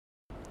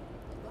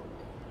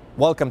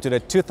Welcome to the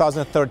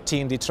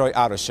 2013 Detroit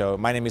Auto Show.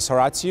 My name is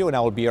Horatio and I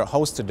will be your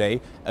host today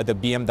at the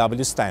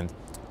BMW stand.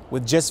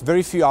 With just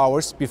very few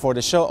hours before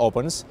the show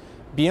opens,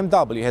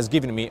 BMW has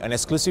given me an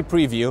exclusive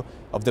preview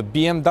of the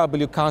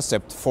BMW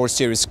Concept 4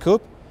 Series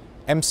Coupe,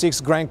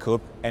 M6 Grand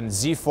Coupe and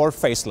Z4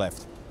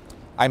 facelift.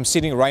 I'm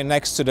sitting right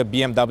next to the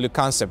BMW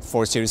Concept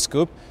 4 Series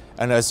Coupe,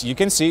 and as you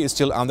can see, it's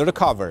still under the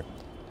cover.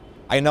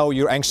 I know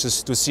you're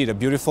anxious to see the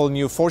beautiful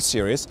new 4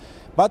 Series,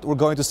 but we're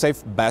going to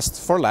save best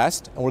for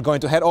last, and we're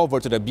going to head over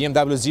to the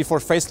BMW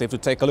Z4 facelift to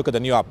take a look at the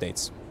new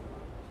updates.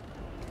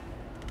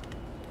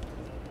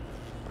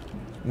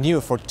 New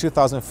for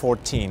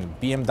 2014,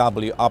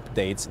 BMW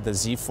updates the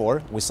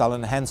Z4 with some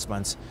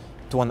enhancements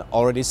to an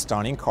already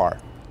stunning car.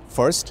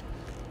 First,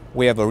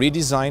 we have a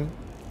redesigned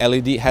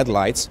LED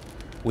headlights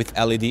with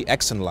LED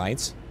accent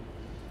lights.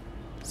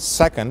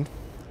 Second,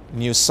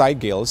 new side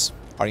grills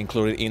are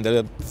included in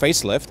the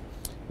facelift,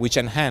 which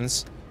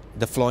enhance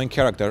the flowing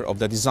character of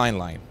the design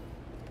line.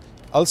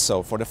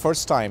 Also, for the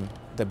first time,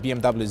 the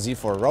BMW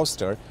Z4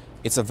 Roadster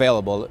is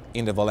available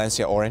in the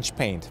Valencia orange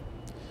paint.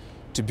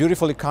 To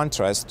beautifully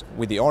contrast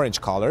with the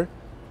orange color,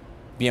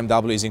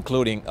 BMW is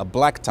including a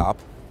black top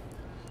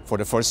for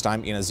the first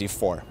time in a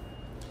Z4.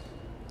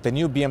 The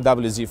new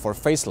BMW Z4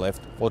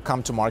 facelift will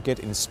come to market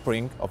in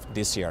spring of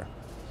this year.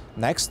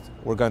 Next,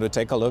 we're going to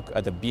take a look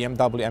at the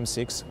BMW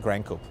M6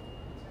 Grand Coupe.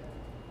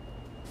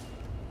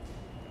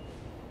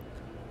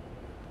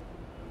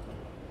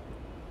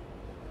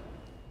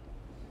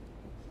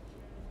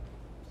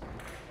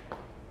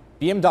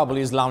 BMW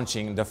is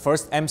launching the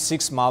first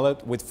M6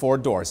 model with 4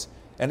 doors,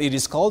 and it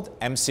is called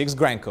M6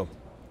 Grand Coupe.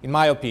 In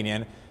my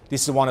opinion,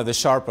 this is one of the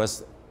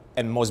sharpest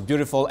and most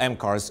beautiful M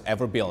cars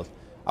ever built.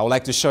 I would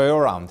like to show you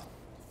around.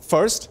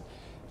 First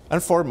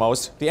and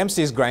foremost, the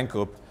M6 Grand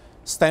Coupe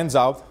stands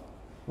out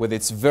with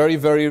its very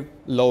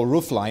low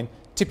roofline,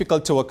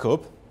 typical to a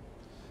coupe,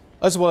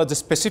 as well as the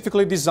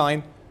specifically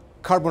designed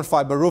carbon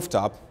fiber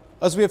rooftop,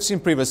 as we have seen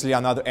previously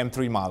on other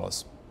M3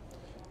 models.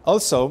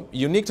 Also,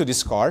 unique to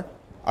this car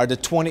are the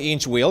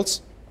 20-inch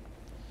wheels,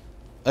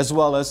 as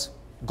well as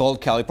gold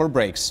caliper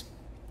brakes.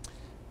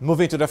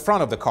 Moving to the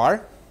front of the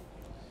car,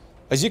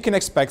 as you can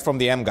expect from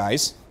the M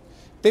guys,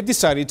 they've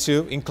decided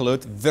to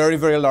include very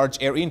large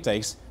air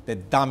intakes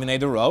that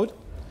dominate the road,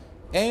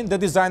 and the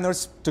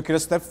designers took it a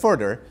step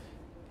further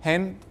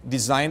and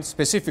designed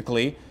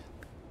specifically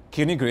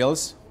kidney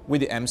grills with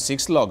the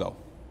M6 logo.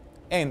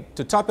 And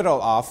to top it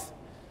all off,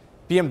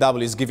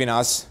 BMW is giving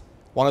us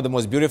one of the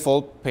most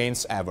beautiful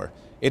paints ever.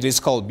 It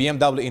is called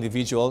BMW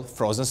Individual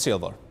Frozen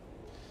Silver.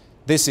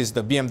 This is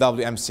the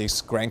BMW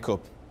M6 Grand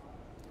Coupe.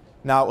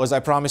 Now, as I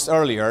promised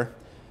earlier,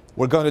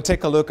 we're going to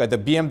take a look at the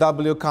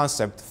BMW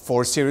Concept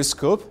 4 Series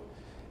Coupe.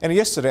 And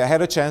yesterday I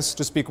had a chance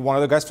to speak with one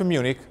of the guys from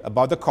Munich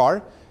about the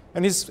car,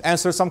 and he's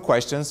answered some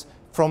questions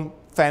from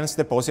fans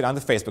that posted on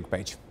the Facebook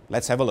page.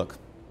 Let's have a look.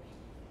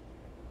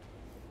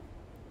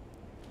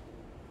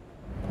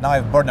 Now I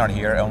have Bernard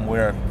here, and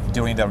we're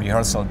doing the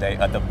rehearsal day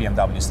at the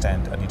BMW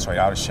stand at Detroit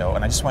Auto Show,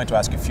 and I just wanted to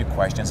ask you a few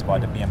questions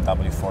about the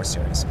BMW 4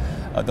 Series.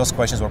 Those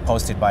questions were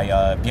posted by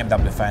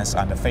BMW fans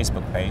on the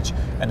Facebook page,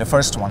 and the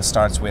first one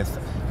starts with,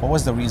 what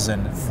was the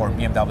reason for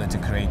BMW to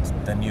create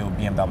the new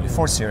BMW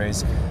 4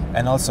 Series,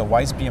 and also why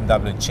is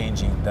BMW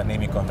changing the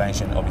naming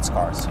convention of its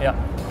cars?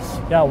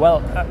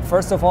 Well,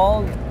 first of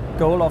all,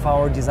 goal of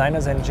our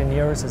designers and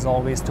engineers is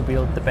always to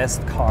build the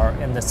best car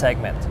in the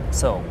segment.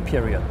 So,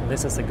 period.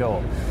 This is the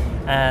goal.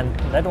 And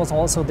that was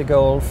also the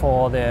goal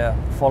for the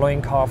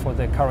following car for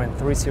the current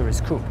 3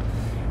 Series Coupe.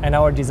 And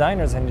our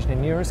designers and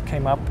engineers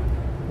came up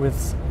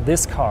with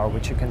this car,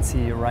 which you can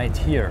see right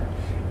here.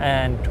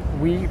 And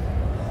we,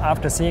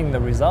 after seeing the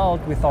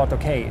result, we thought,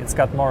 okay, it's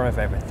got more of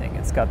everything.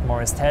 It's got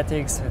more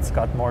aesthetics, it's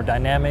got more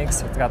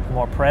dynamics, it's got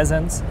more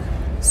presence.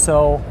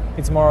 So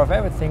it's more of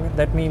everything.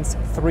 That means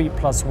 3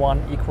 +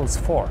 1 =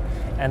 4.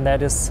 And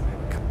that is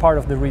part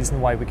of the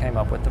reason why we came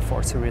up with the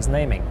 4 Series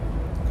naming.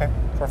 Okay,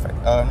 perfect.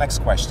 Next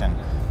question.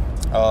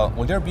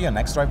 Will there be an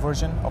X-Drive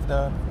version of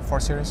the 4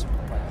 Series?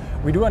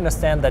 We do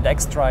understand that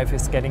X-Drive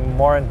is getting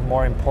more and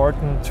more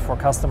important for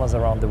customers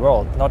around the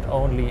world, not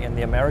only in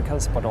the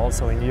Americas, but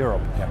also in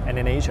Europe and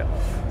in Asia.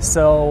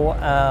 So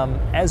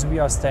as we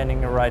are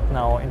standing right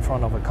now in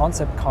front of a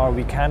concept car,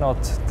 we cannot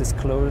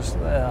disclose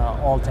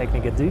all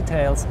technical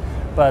details,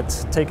 but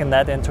taking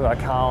that into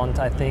account,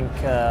 I think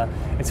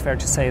it's fair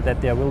to say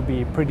that there will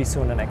be pretty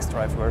soon an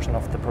X-Drive version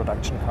of the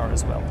production car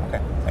as well.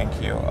 Okay,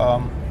 thank you.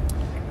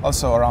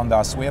 Also around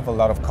us, we have a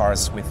lot of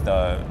cars with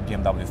the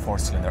BMW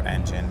 4-cylinder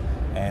engine.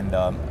 And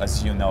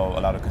as you know, a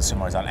lot of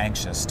consumers are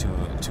anxious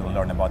to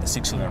learn about the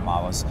 6-cylinder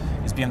models.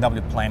 Is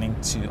BMW planning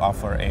to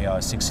offer a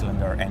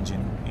 6-cylinder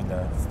engine in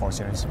the 4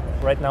 Series?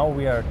 Right now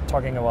we are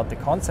talking about the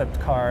concept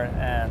car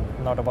and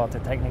not about the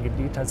technical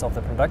details of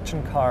the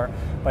production car.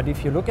 But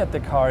if you look at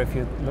the car, if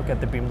you look at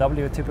the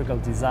BMW typical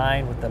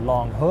design with the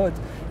long hood,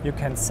 you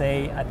can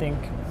say, I think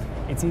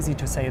it's easy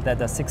to say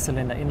that a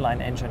 6-cylinder inline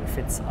engine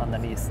fits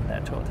underneath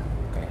that hood.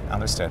 Okay,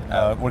 understood.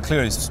 We're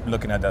clearly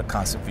looking at the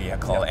concept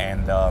vehicle,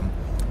 and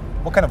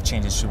what kind of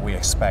changes should we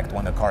expect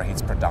when the car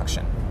hits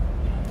production?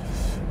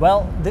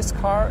 Well, this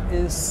car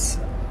is,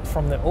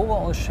 from the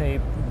overall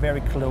shape, very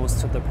close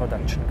to the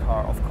production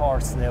car. Of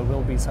course, there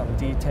will be some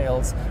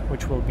details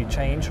which will be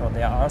changed, or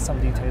there are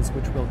some details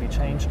which will be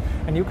changed.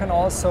 And you can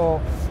also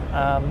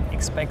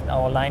expect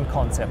our line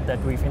concept that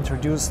we've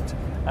introduced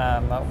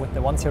with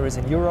the 1 Series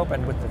in Europe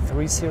and with the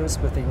 3 Series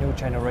with the new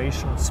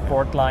generation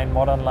sport line,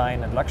 modern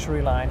line and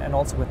luxury line, and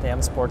also with the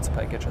M Sports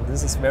package. And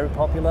this is very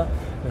popular.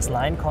 This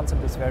line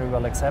concept is very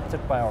well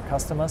accepted by our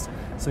customers,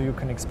 so you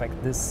can expect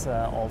this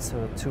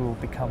also to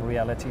become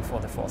reality for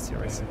the 4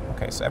 Series.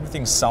 Okay, so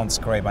everything sounds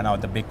great, but now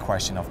the big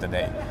question of the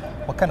day.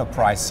 What kind of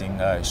pricing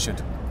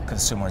should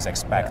consumers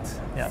expect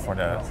for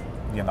the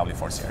BMW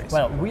 4 Series?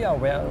 Well, we are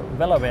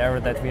well aware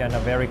that we are in a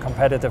very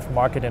competitive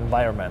market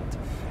environment.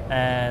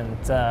 And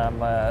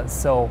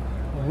so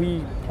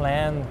we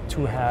plan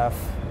to have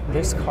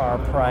this car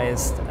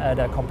priced at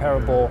a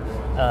comparable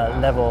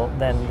level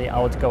than the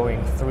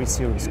outgoing 3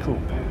 Series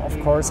Coupe. Of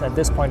course, at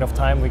this point of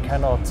time, we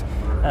cannot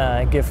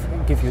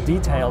give you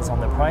details on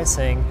the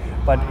pricing,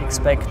 but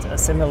expect a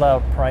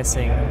similar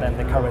pricing than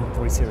the current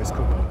 3 Series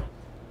Coupe.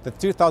 The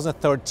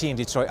 2013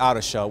 Detroit Auto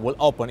Show will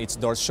open its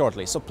doors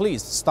shortly, so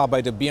please stop by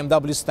the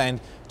BMW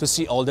stand to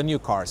see all the new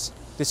cars.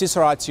 This is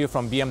Horatio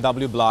from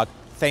BMW Blog.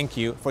 Thank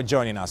you for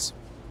joining us.